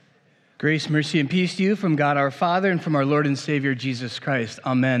Grace, mercy, and peace to you from God our Father and from our Lord and Savior, Jesus Christ.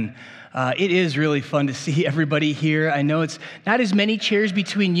 Amen. It is really fun to see everybody here. I know it's not as many chairs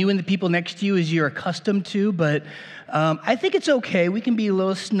between you and the people next to you as you're accustomed to, but I think it's okay. We can be a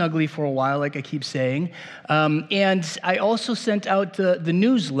little snuggly for a while, like I keep saying. And I also sent out the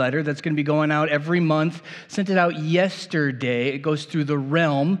newsletter that's going to be going out every month. Sent it out yesterday. It goes through the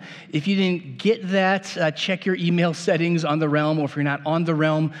Realm. If you didn't get that, check your email settings on the Realm, or if you're not on the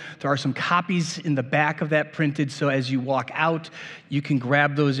Realm, there are some copies in the back of that printed, so as you walk out, you can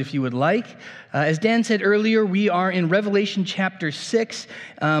grab those if you would like. As Dan said earlier, we are in Revelation chapter 6,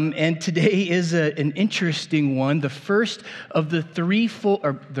 and today is an interesting one. The first of the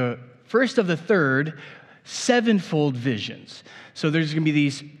third sevenfold visions. So there's going to be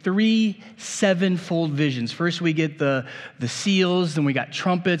these 3 sevenfold visions. First we get the seals, then we got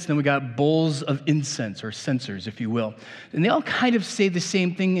trumpets, then we got bowls of incense, or censers, if you will. And they all kind of say the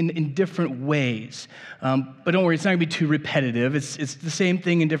same thing in different ways. But don't worry, it's not going to be too repetitive. It's the same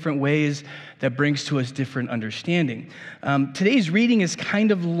thing in different ways that brings to us different understanding. Today's reading is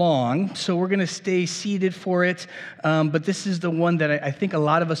kind of long, so we're going to stay seated for it. But this is the one that I think a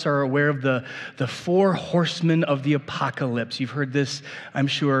lot of us are aware of, the 4 horsemen of the apocalypse. You've heard this, I'm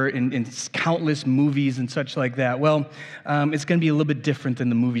sure, in countless movies and such like that. Well, it's going to be a little bit different than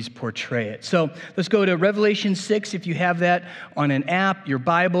the movies portray it. So let's go to Revelation 6, if you have that on an app, your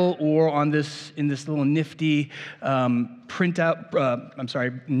Bible, or in this little nifty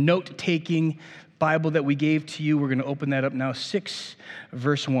note-taking Bible that we gave to you. We're going to open that up now. 6,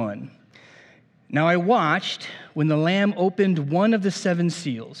 verse 1. Now I watched when the Lamb opened one of the 7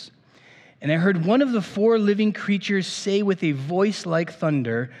 seals, and I heard one of the 4 living creatures say with a voice like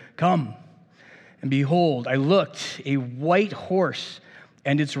thunder, "Come." And behold, I looked, a white horse,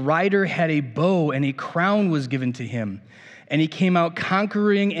 and its rider had a bow, and a crown was given to him. And he came out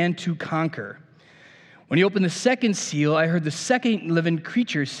conquering and to conquer. When he opened the 2nd seal, I heard the 2nd living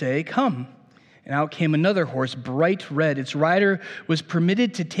creature say, "Come." And out came another horse, bright red. Its rider was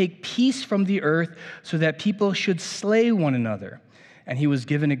permitted to take peace from the earth so that people should slay one another. And he was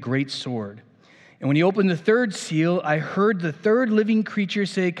given a great sword. And when he opened the 3rd seal, I heard the 3rd living creature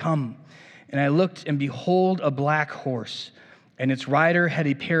say, "Come." And I looked, and behold, a black horse. And its rider had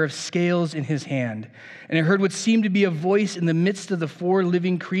a pair of scales in his hand. And I heard what seemed to be a voice in the midst of the 4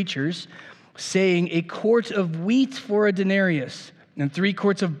 living creatures, saying, "A quart of wheat for a denarius, and 3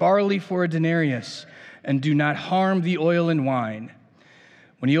 quarts of barley for a denarius, and do not harm the oil and wine."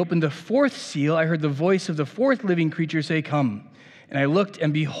 When he opened the 4th seal, I heard the voice of the 4th living creature say, "Come." And I looked,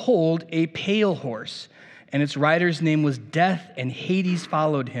 and behold, a pale horse, and its rider's name was Death, and Hades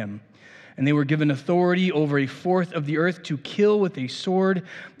followed him. And they were given authority over 1/4 of the earth to kill with a sword,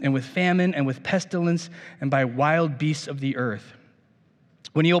 and with famine, and with pestilence, and by wild beasts of the earth.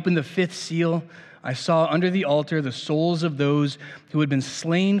 When he opened the 5th seal, I saw under the altar the souls of those who had been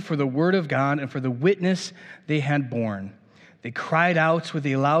slain for the word of God and for the witness they had borne. They cried out with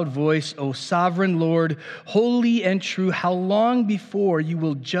a loud voice, "O sovereign Lord, holy and true, how long before you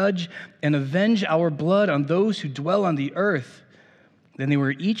will judge and avenge our blood on those who dwell on the earth?" Then they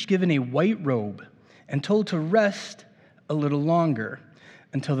were each given a white robe and told to rest a little longer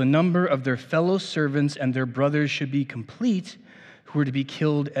until the number of their fellow servants and their brothers should be complete, who were to be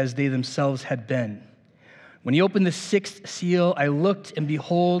killed as they themselves had been. When he opened the 6th seal, I looked, and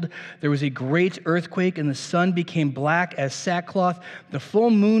behold, there was a great earthquake, and the sun became black as sackcloth, the full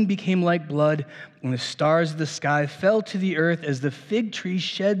moon became like blood, and the stars of the sky fell to the earth as the fig tree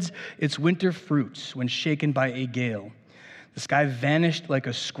sheds its winter fruits when shaken by a gale. The sky vanished like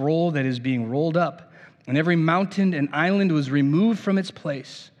a scroll that is being rolled up, and every mountain and island was removed from its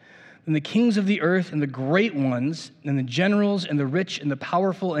place. Then the kings of the earth and the great ones, and the generals and the rich and the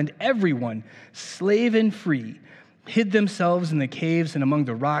powerful, and everyone, slave and free, hid themselves in the caves and among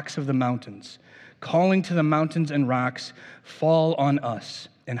the rocks of the mountains, calling to the mountains and rocks, "Fall on us,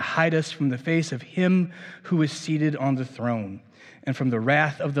 and hide us from the face of him who is seated on the throne, and from the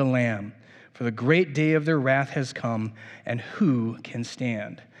wrath of the Lamb. For the great day of their wrath has come, and who can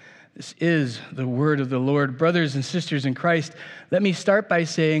stand?" This is the word of the Lord. Brothers and sisters in Christ, let me start by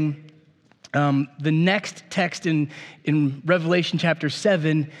saying, the next text in Revelation chapter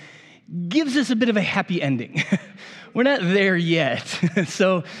 7 gives us a bit of a happy ending. We're not there yet.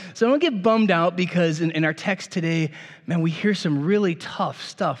 So don't get bummed out, because in our text today, man, we hear some really tough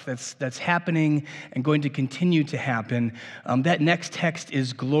stuff that's happening and going to continue to happen. That next text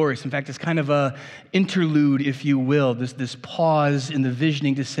is glorious. In fact, it's kind of a interlude, if you will, this pause in the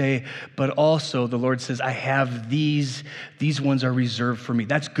visioning to say, but also the Lord says, I have these ones are reserved for me.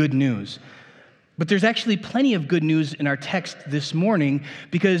 That's good news. But there's actually plenty of good news in our text this morning,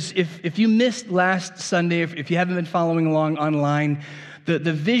 because if you missed last Sunday, if you haven't been following along online,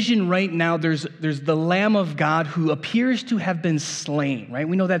 the vision right now, there's the Lamb of God who appears to have been slain, right?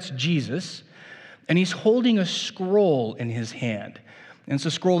 We know that's Jesus, and he's holding a scroll in his hand. And it's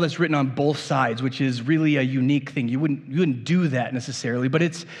a scroll that's written on both sides, which is really a unique thing. You wouldn't do that necessarily, but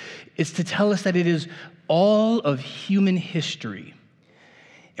it's to tell us that it is all of human history.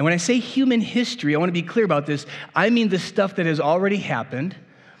 And when I say human history, I want to be clear about this. I mean the stuff that has already happened,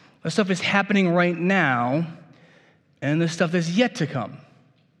 the stuff that's happening right now, and the stuff that's yet to come.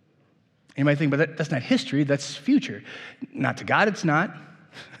 You might think, but that's not history, that's future. Not to God, it's not.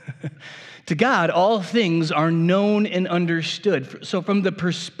 To God, all things are known and understood. So from the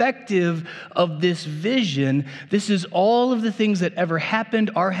perspective of this vision, this is all of the things that ever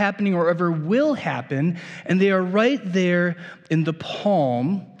happened, are happening, or ever will happen, and they are right there in the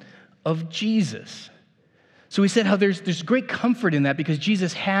palm of Jesus. So we said how there's great comfort in that, because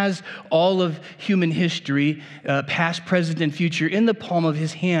Jesus has all of human history, past, present, and future, in the palm of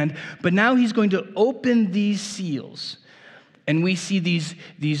his hand, but now he's going to open these seals. And we see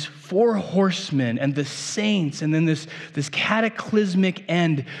these four horsemen and the saints, and then this cataclysmic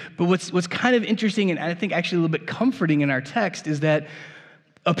end. But what's kind of interesting, and I think actually a little bit comforting in our text, is that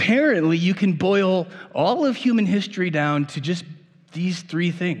apparently you can boil all of human history down to just these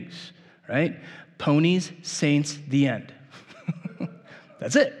three things, right? Ponies, saints, the end.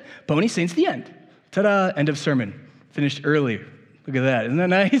 That's it. Ponies, saints, the end. Ta-da, end of sermon. Finished early. Look at that. Isn't that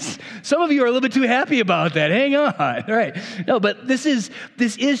nice? Some of you are a little bit too happy about that. Hang on. All right. No, but this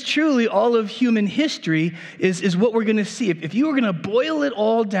is truly all of human history is what we're going to see. If you were going to boil it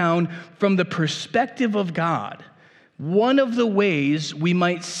all down from the perspective of God, one of the ways we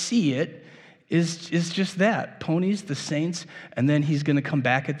might see it is just that. Ponies, the saints, and then he's going to come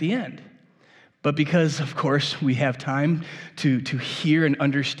back at the end. But because, of course, we have time to hear and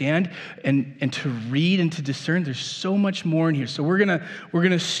understand and to read and to discern, there's so much more in here. So we're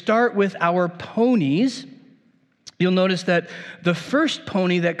gonna start with our ponies. You'll notice that the first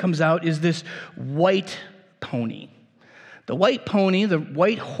pony that comes out is this white pony. The white pony, the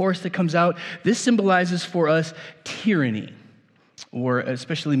white horse that comes out, this symbolizes for us tyranny, or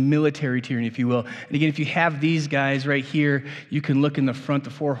especially military tyranny, if you will. And again, if you have these guys right here, you can look in the front. The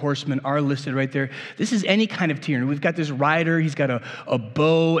four horsemen are listed right there. This is any kind of tyranny. We've got this rider. He's got a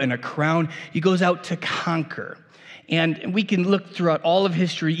bow and a crown. He goes out to conquer. And we can look throughout all of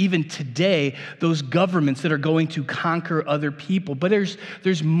history, even today, those governments that are going to conquer other people. But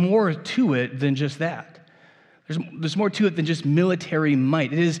there's more to it than just that. There's more to it than just military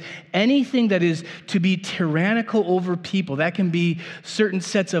might. It is anything that is to be tyrannical over people. That can be certain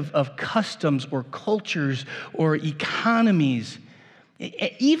sets of customs or cultures or economies.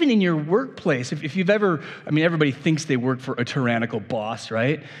 Even in your workplace, if you've ever, everybody thinks they work for a tyrannical boss,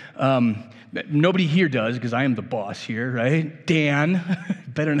 right? Nobody here does, because I am the boss here, right? Dan,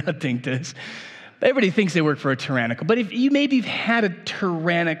 better not think this. Everybody thinks they work for a tyrannical. But if you maybe have had a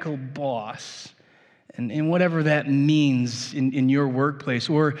tyrannical boss, and whatever that means in your workplace,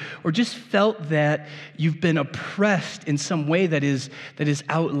 or just felt that you've been oppressed in some way that is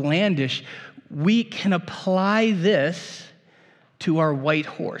outlandish, we can apply this to our white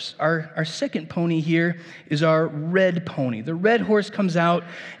horse. Our second pony here is our red pony. The red horse comes out,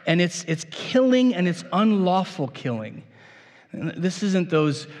 and it's killing, and it's unlawful killing. This isn't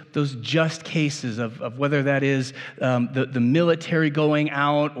those just cases of whether that is the military going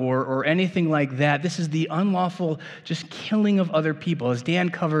out or anything like that. This is the unlawful just killing of other people. As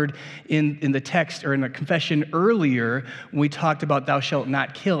Dan covered in the text or in the confession earlier, when we talked about thou shalt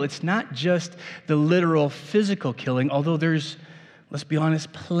not kill, it's not just the literal physical killing, although there's, let's be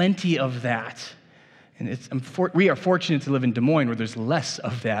honest, plenty of that. And we are fortunate to live in Des Moines where there's less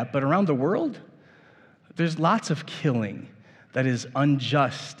of that, but around the world, there's lots of killing that is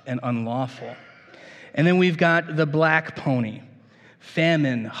unjust and unlawful. And then we've got the black pony,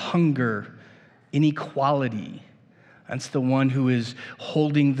 famine, hunger, inequality. That's the one who is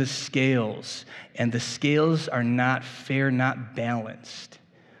holding the scales, and the scales are not fair, not balanced.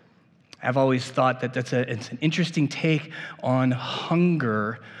 I've always thought that it's an interesting take on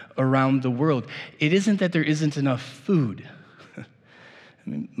hunger around the world. It isn't that there isn't enough food.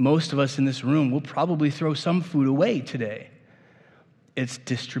 Most of us in this room will probably throw some food away today. It's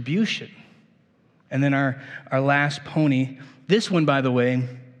distribution. And then our last pony, this one, by the way,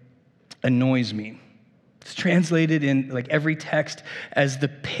 annoys me. It's translated in like every text as the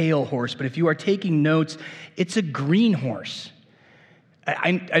pale horse, but if you are taking notes, it's a green horse.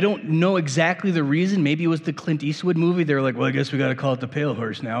 I don't know exactly the reason. Maybe it was the Clint Eastwood movie. They were like, well, I guess we got to call it the pale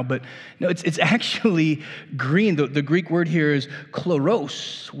horse now. But no, it's actually green. The Greek word here is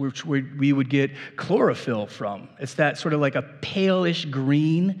chloros, which we would get chlorophyll from. It's that sort of like a palish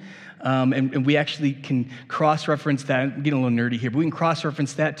green. And we actually can cross-reference that. I'm getting a little nerdy here, but we can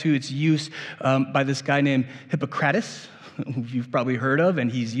cross-reference that to its use by this guy named Hippocrates, who you've probably heard of, and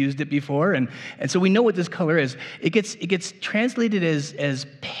he's used it before. And so we know what this color is. It gets translated as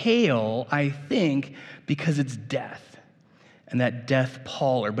pale, I think, because it's death, and that death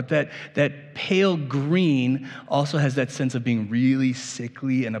pallor. But that pale green also has that sense of being really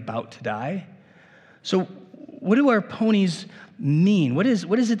sickly and about to die. So what do our ponies mean? What is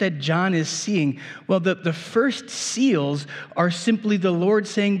it that John is seeing? Well, the first seals are simply the Lord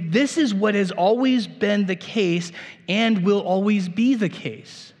saying, this is what has always been the case and will always be the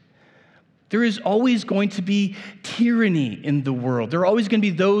case. There is always going to be tyranny in the world. There are always going to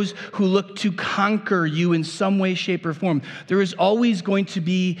be those who look to conquer you in some way, shape, or form. There is always going to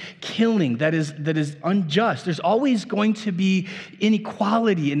be killing that is unjust. There's always going to be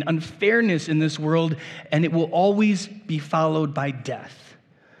inequality and unfairness in this world, and it will always be followed by death.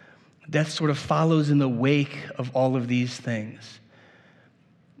 Death sort of follows in the wake of all of these things.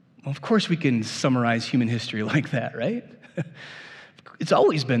 Well, of course we can summarize human history like that, right? It's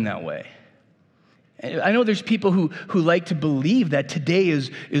always been that way. I know there's people who like to believe that today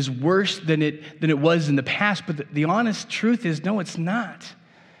is worse than it was in the past, but the honest truth is, no, it's not.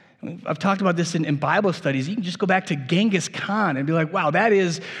 I've talked about this in Bible studies. You can just go back to Genghis Khan and be like, wow, that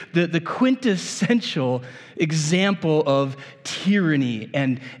is the quintessential example of tyranny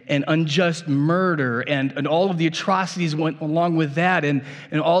and unjust murder and all of the atrocities went along with that and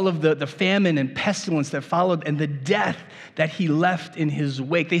all of the famine and pestilence that followed and the death that he left in his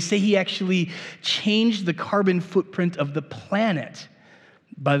wake. They say he actually changed the carbon footprint of the planet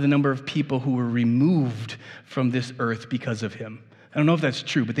by the number of people who were removed from this earth because of him. I don't know if that's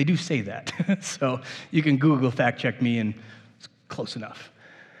true, but they do say that. So you can Google fact check me, and it's close enough.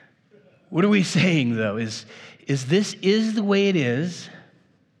 What are we saying, though, is this is the way it is,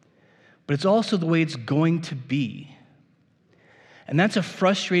 but it's also the way it's going to be. And that's a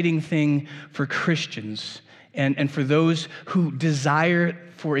frustrating thing for Christians and for those who desire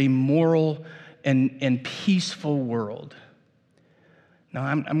for a moral and peaceful world. Now,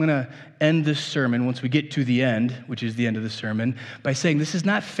 I'm going to end this sermon, once we get to the end, which is the end of the sermon, by saying this is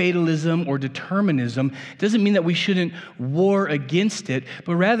not fatalism or determinism. It doesn't mean that we shouldn't war against it,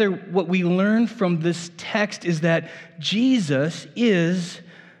 but rather what we learn from this text is that Jesus is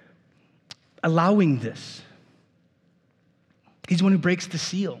allowing this. He's the one who breaks the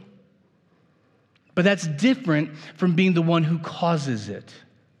seal. But that's different from being the one who causes it.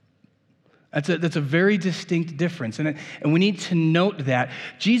 That's a very distinct difference. And we need to note that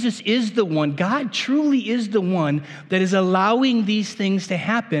Jesus is the one, God truly is the one that is allowing these things to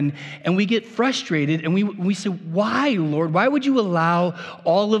happen. And we get frustrated and we say, why, Lord? Why would you allow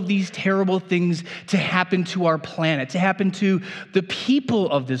all of these terrible things to happen to our planet, to happen to the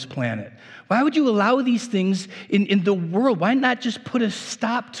people of this planet? Why would you allow these things in the world? Why not just put a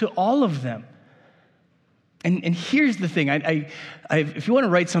stop to all of them? And here's the thing. If you want to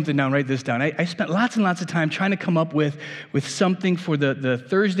write something down, write this down. I spent lots and lots of time trying to come up with something for the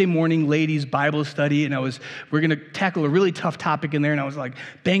Thursday morning ladies' Bible study, and we're going to tackle a really tough topic in there, and I was like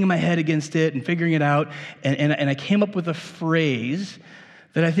banging my head against it and figuring it out, and I came up with a phrase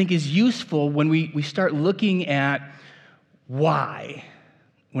that I think is useful when we start looking at why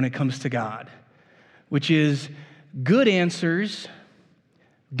when it comes to God, which is good answers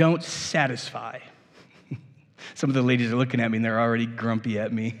don't satisfy. Some of the ladies are looking at me and they're already grumpy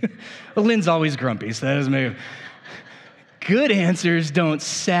at me. Well, Lynn's always grumpy, so that doesn't make it. Good answers don't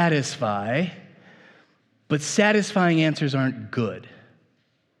satisfy, but satisfying answers aren't good.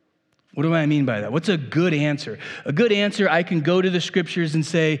 What do I mean by that? What's a good answer? A good answer, I can go to the scriptures and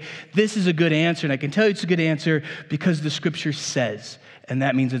say, this is a good answer, and I can tell you it's a good answer because the scripture says, and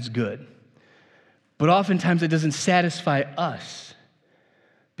that means it's good. But oftentimes it doesn't satisfy us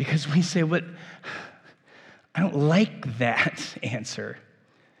because we say, what? I don't like that answer.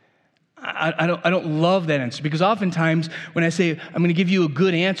 I don't love that answer because oftentimes when I say I'm going to give you a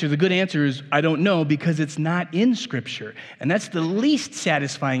good answer, the good answer is I don't know because it's not in Scripture. And that's the least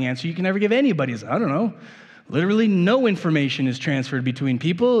satisfying answer you can ever give anybody is I don't know. Literally no information is transferred between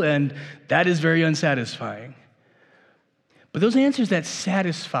people, and that is very unsatisfying. But those answers that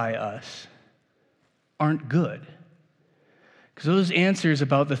satisfy us aren't good. Because those answers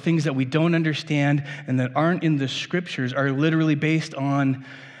about the things that we don't understand and that aren't in the scriptures are literally based on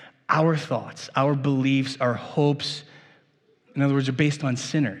our thoughts, our beliefs, our hopes, In other words, they're based on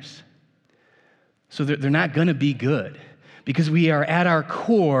sinners. So they're not going to be good because we are at our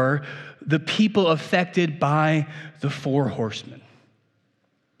core the people affected by the four horsemen.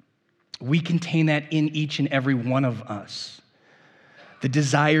 We contain that in each and every one of us. The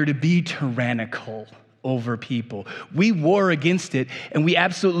desire to be tyrannical over people. We war against it, and we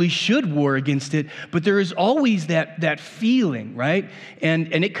absolutely should war against it, but there is always that feeling, right? And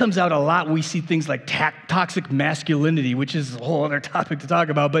it comes out a lot when we see things like toxic masculinity, which is a whole other topic to talk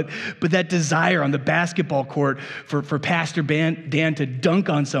about, but that desire on the basketball court for Pastor Dan to dunk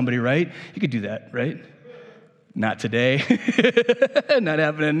on somebody, right? You could do that, right? Not today. Not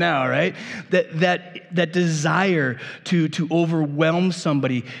happening now, right? That desire to overwhelm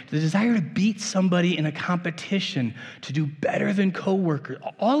somebody, the desire to beat somebody in a competition, to do better than coworkers,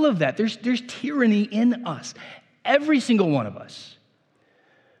 all of that. There's tyranny in us, every single one of us.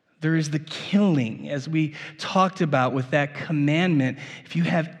 There is the killing, as we talked about with that commandment. If you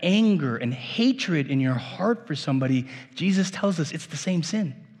have anger and hatred in your heart for somebody, Jesus tells us it's the same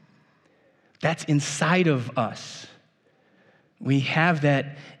sin. That's inside of us. We have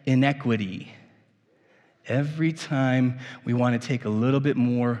that inequity. Every time we want to take a little bit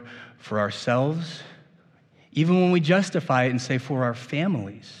more for ourselves, even when we justify it and say for our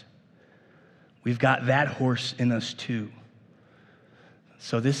families, we've got that horse in us too.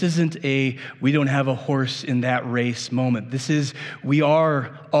 So this isn't we don't have a horse in that race moment. This is, we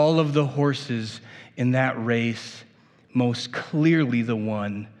are all of the horses in that race, most clearly the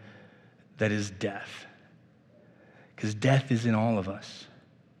one that is death. Because death is in all of us.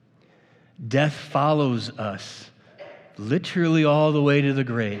 Death follows us literally all the way to the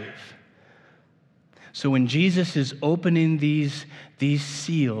grave. So when Jesus is opening these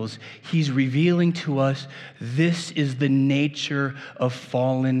seals, he's revealing to us this is the nature of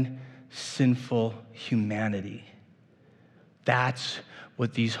fallen, sinful humanity. That's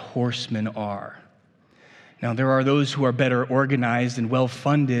what these horsemen are. Now, there are those who are better organized and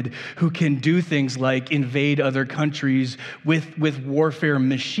well-funded who can do things like invade other countries with warfare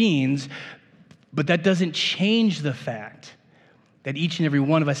machines, but that doesn't change the fact that each and every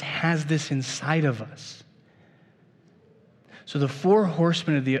one of us has this inside of us. So the four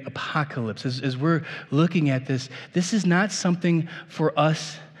horsemen of the apocalypse, as we're looking at this is not something for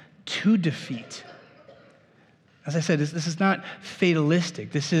us to defeat. As I said, this is not fatalistic.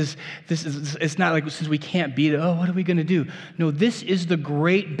 It's not like since we can't beat it, what are we going to do? No, this is the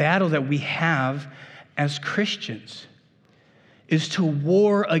great battle that we have as Christians, is to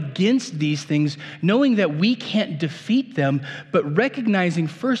war against these things, knowing that we can't defeat them, but recognizing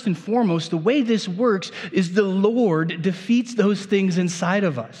first and foremost, the way this works is the Lord defeats those things inside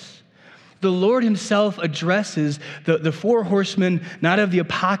of us. The Lord himself addresses the four horsemen, not of the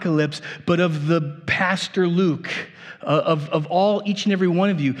apocalypse, but of the Pastor Luke, of each and every one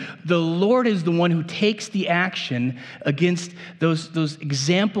of you. The Lord is the one who takes the action against those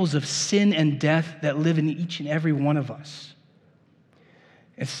examples of sin and death that live in each and every one of us.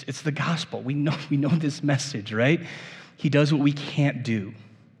 It's the gospel. We know this message, right? He does what we can't do.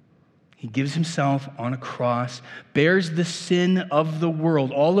 He gives himself on a cross, bears the sin of the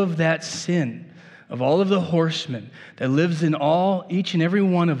world, all of that sin of all of the horsemen that lives in each and every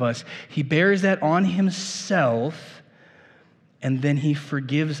one of us. He bears that on himself, and then he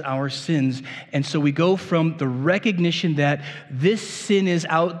forgives our sins. And so we go from the recognition that this sin is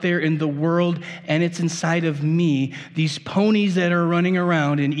out there in the world and it's inside of me, these ponies that are running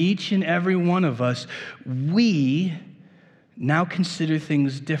around in each and every one of us, we now consider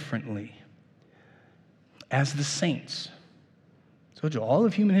things differently as the saints. So it's all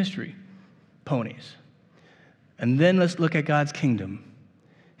of human history, ponies. And then let's look at God's kingdom,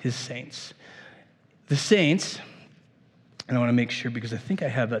 his saints. The saints, and I want to make sure because I think I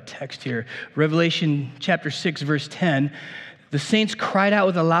have a text here, Revelation chapter 6, verse 10, the saints cried out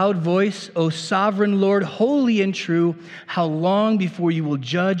with a loud voice, "O sovereign Lord, holy and true, how long before you will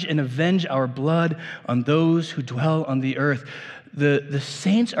judge and avenge our blood on those who dwell on the earth?" The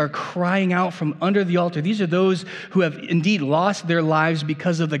saints are crying out from under the altar. These are those who have indeed lost their lives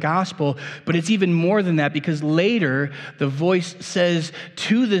because of the gospel, but it's even more than that because later the voice says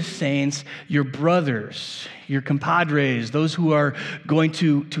to the saints, your brothers, your compadres, those who are going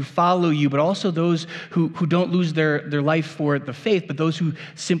to follow you, but also those who don't lose their life for the faith, but those who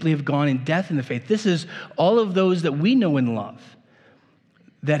simply have gone in death in the faith. This is all of those that we know and love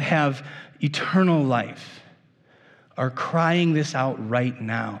that have eternal life are crying this out right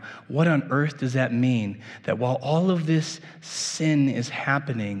now. What on earth does that mean? That while all of this sin is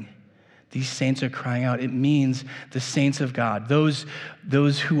happening, these saints are crying out. It means the saints of God, those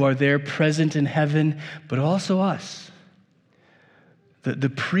who are there present in heaven, but also us. the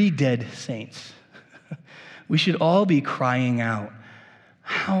pre-dead saints. We should all be crying out,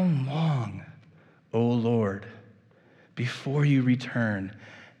 how long, O Lord, before you return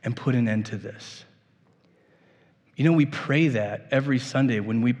and put an end to this? You know, we pray that every Sunday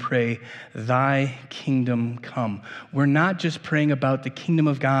when we pray, thy kingdom come. We're not just praying about the kingdom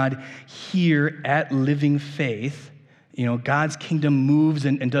of God here at Living Faith. You know, God's kingdom moves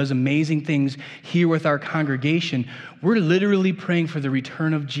and does amazing things here with our congregation. We're literally praying for the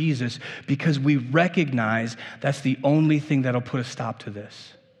return of Jesus because we recognize that's the only thing that'll put a stop to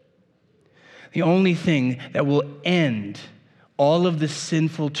this. The only thing that will end all of the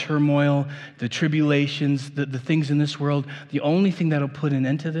sinful turmoil, the tribulations, the things in this world, the only thing that'll put an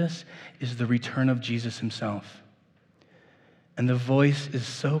end to this is the return of Jesus himself. And the voice is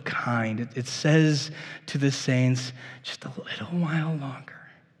so kind. It says to the saints, just a little while longer.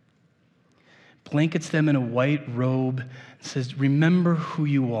 Blankets them in a white robe and says, remember who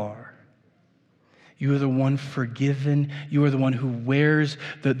you are. You are the one forgiven. You are the one who wears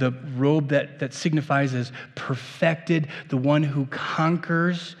the robe that signifies as perfected, the one who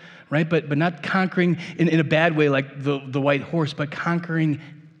conquers, right? But not conquering in a bad way like the white horse, but conquering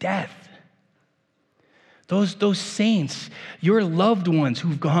death. Those saints, your loved ones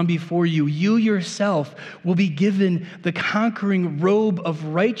who've gone before you, you yourself will be given the conquering robe of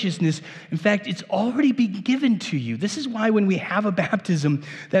righteousness. In fact, it's already been given to you. This is why when we have a baptism,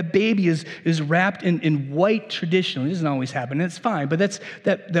 that baby is wrapped in white traditionally. It doesn't always happen, and it's fine, but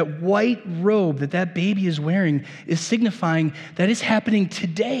that white robe that baby is wearing is signifying that it's happening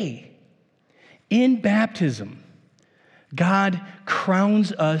today. In baptism, God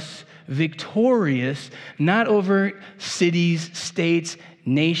crowns us victorious, not over cities, states,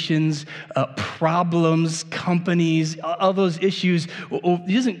 nations, problems, companies, all those issues.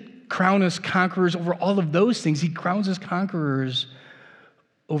 He doesn't crown us conquerors over all of those things. He crowns us conquerors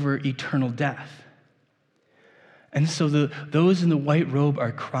over eternal death. And so those in the white robe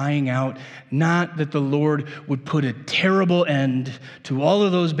are crying out, not that the Lord would put a terrible end to all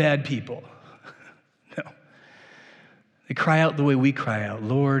of those bad people. No. They cry out the way we cry out,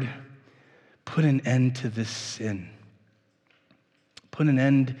 Lord, put an end to this sin. Put an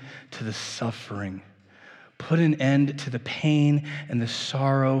end to the suffering. Put an end to the pain and the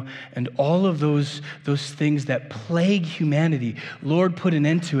sorrow and all of those things that plague humanity. Lord, put an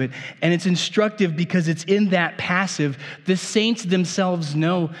end to it. And it's instructive because it's in that passive. The saints themselves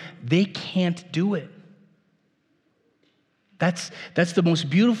know they can't do it. That's the most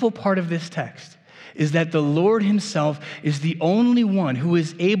beautiful part of this text, is that the Lord himself is the only one who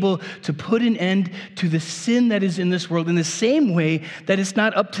is able to put an end to the sin that is in this world in the same way that it's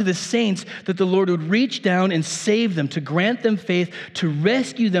not up to the saints that the Lord would reach down and save them, to grant them faith, to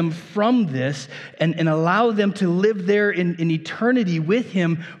rescue them from this and allow them to live there in eternity with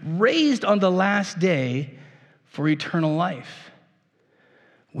him, raised on the last day for eternal life.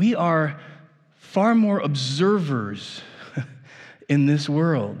 We are far more observers in this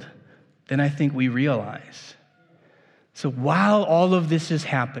world than I think we realize. So while all of this is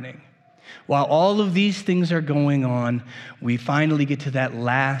happening, while all of these things are going on, we finally get to that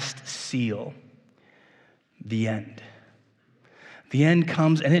last seal, the end. The end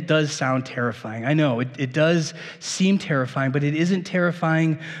comes, and it does sound terrifying. I know, it does seem terrifying, but it isn't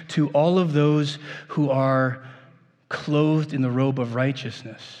terrifying to all of those who are clothed in the robe of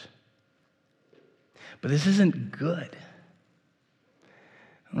righteousness. But this isn't good.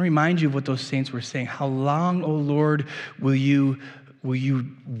 I want to remind you of what those saints were saying. How long, O Lord, will you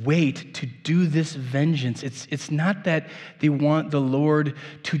wait to do this vengeance? It's not that they want the Lord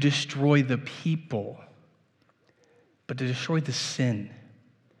to destroy the people, but to destroy the sin,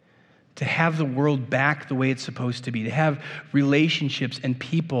 to have the world back the way it's supposed to be, to have relationships and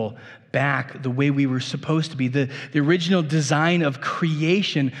people back the way we were supposed to be, the original design of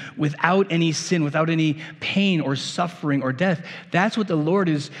creation without any sin, without any pain or suffering or death. That's what the Lord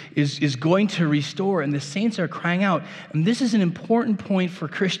is going to restore, and the saints are crying out. And this is an important point for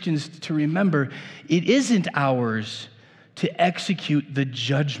Christians to remember. It isn't ours to execute the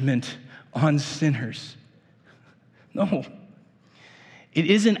judgment on sinners. No. It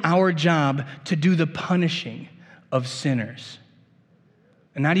isn't our job to do the punishing of sinners,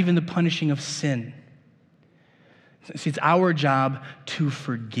 and not even the punishing of sin. See, it's our job to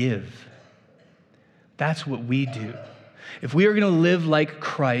forgive. That's what we do. If we are going to live like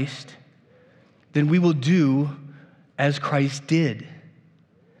Christ, then we will do as Christ did,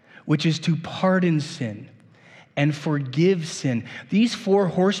 which is to pardon sin and forgive sin. These four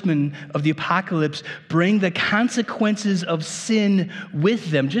horsemen of the apocalypse bring the consequences of sin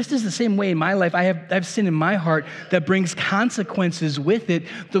with them. Just as the same way in my life, I have sin in my heart that brings consequences with it.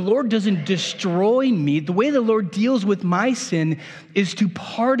 The Lord doesn't destroy me. The way the Lord deals with my sin is to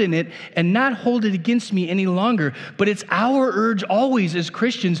pardon it and not hold it against me any longer. But it's our urge always as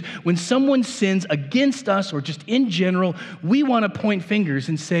Christians, when someone sins against us or just in general, we want to point fingers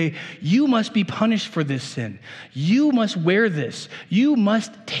and say, you must be punished for this sin. You must wear this. You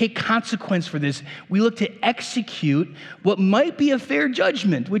must take consequence for this. We look to execute what might be a fair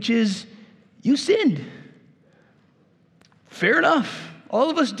judgment, which is, you sinned. Fair enough. All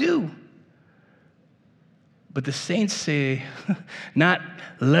of us do. But the saints say, not,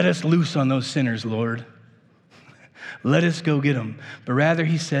 let us loose on those sinners, Lord. Let us go get them. But rather,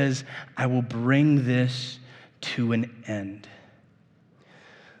 he says, I will bring this to an end.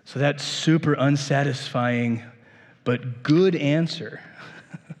 So that super unsatisfying but good answer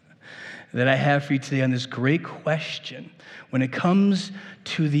that I have for you today on this great question, when it comes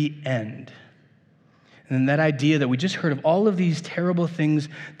to the end, and that idea that we just heard of all of these terrible things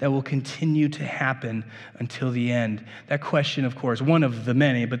that will continue to happen until the end, that question, of course, one of the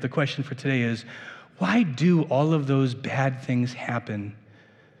many, but the question for today is, why do all of those bad things happen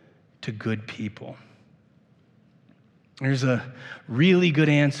to good people? There's a really good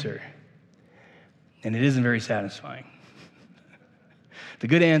answer, and it isn't very satisfying. The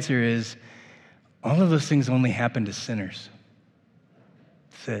good answer is, all of those things only happen to sinners.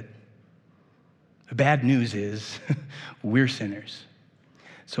 That's it. The bad news is, we're sinners.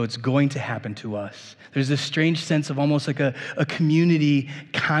 So it's going to happen to us. There's this strange sense of almost like a community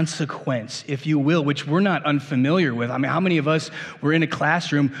consequence, if you will, which we're not unfamiliar with. I mean, how many of us were in a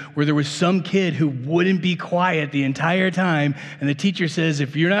classroom where there was some kid who wouldn't be quiet the entire time, and the teacher says,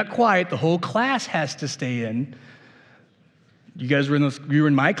 if you're not quiet, the whole class has to stay in? You guys were you were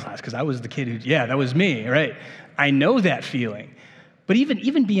in my class, because I was the kid who, yeah, that was me, right? I know that feeling. But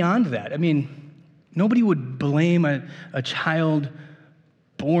even beyond that, I mean, nobody would blame a child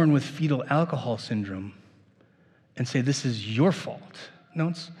born with fetal alcohol syndrome and say, this is your fault. No,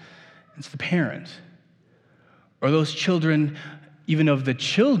 it's the parent. Or those children, even of the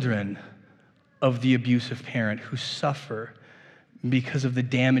children of the abusive parent, who suffer because of the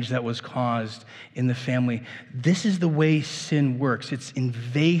damage that was caused in the family. This is the way sin works. It's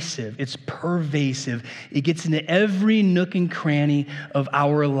invasive. It's pervasive. It gets into every nook and cranny of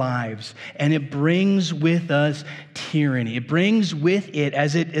our lives, and it brings with us tyranny. It brings with it,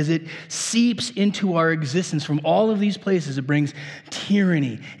 as it seeps into our existence from all of these places, it brings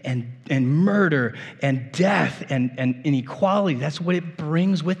tyranny and murder and death and inequality. That's what it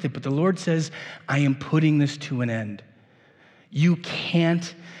brings with it. But the Lord says, I am putting this to an end. You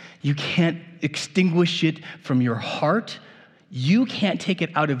can't extinguish it from your heart. You can't take it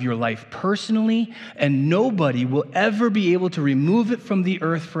out of your life personally, and nobody will ever be able to remove it from the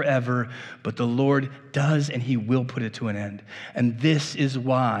earth forever, but the Lord does, and he will put it to an end. And this is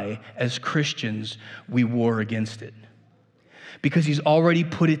why, as Christians, we war against it. Because he's already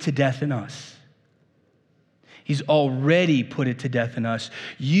put it to death in us. He's already put it to death in us.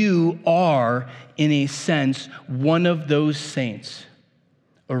 You are, in a sense, one of those saints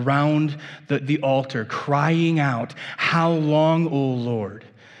around the altar, crying out, how long, O Lord?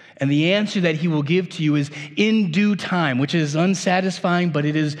 And the answer that he will give to you is in due time, which is unsatisfying, but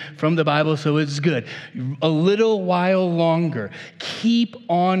it is from the Bible, so it's good. A little while longer. Keep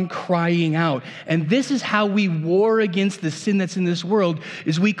on crying out. And this is how we war against the sin that's in this world,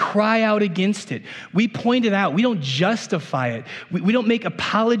 is we cry out against it. We point it out. We don't justify it. We don't make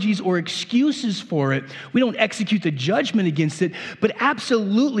apologies or excuses for it. We don't execute the judgment against it. But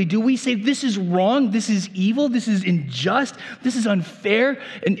absolutely, do we say this is wrong, this is evil, this is unjust, this is unfair,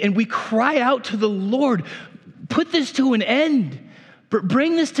 and we cry out to the Lord, put this to an end.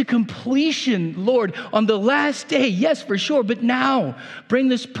 Bring this to completion, Lord, on the last day. Yes, for sure, but now bring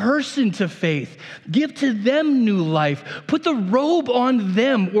this person to faith. Give to them new life. Put the robe on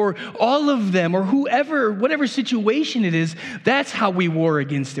them, or all of them, or whoever, whatever situation it is. That's how we war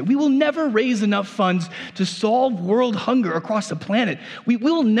against it. We will never raise enough funds to solve world hunger across the planet. We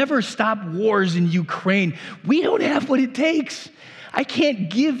will never stop wars in Ukraine. We don't have what it takes. I can't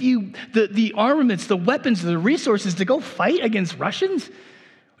give you the armaments, the weapons, the resources to go fight against Russians.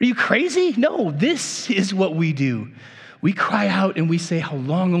 Are you crazy? No, this is what we do. We cry out and we say, how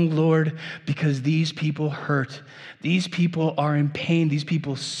long, O Lord? Because these people hurt. These people are in pain. These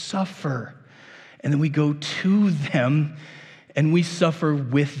people suffer. And then we go to them and we suffer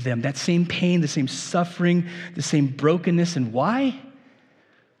with them. That same pain, the same suffering, the same brokenness. And why?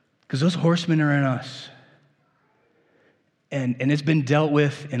 Because those horsemen are in us. and it's been dealt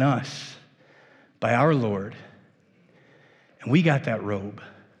with in us by our Lord. And we got that robe,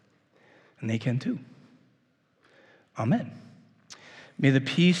 and they can too. Amen. May the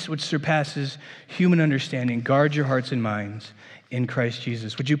peace which surpasses human understanding guard your hearts and minds in Christ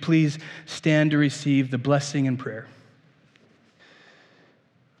Jesus. Would you please stand to receive the blessing and prayer?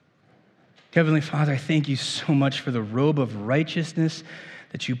 Heavenly Father, I thank you so much for the robe of righteousness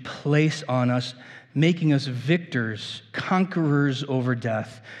that you place on us, making us victors, conquerors over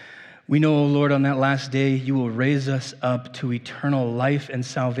death. We know, O Lord, on that last day, you will raise us up to eternal life and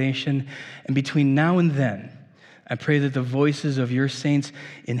salvation. And between now and then, I pray that the voices of your saints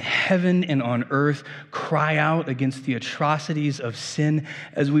in heaven and on earth cry out against the atrocities of sin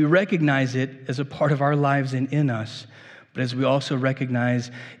as we recognize it as a part of our lives and in us, but as we also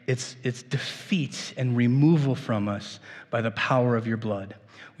recognize its defeat and removal from us by the power of your blood.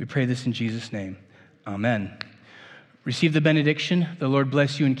 We pray this in Jesus' name. Amen. Receive the benediction. The Lord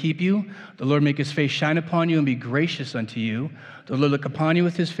bless you and keep you. The Lord make his face shine upon you and be gracious unto you. The Lord look upon you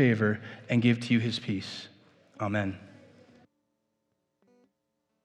with his favor and give to you his peace. Amen.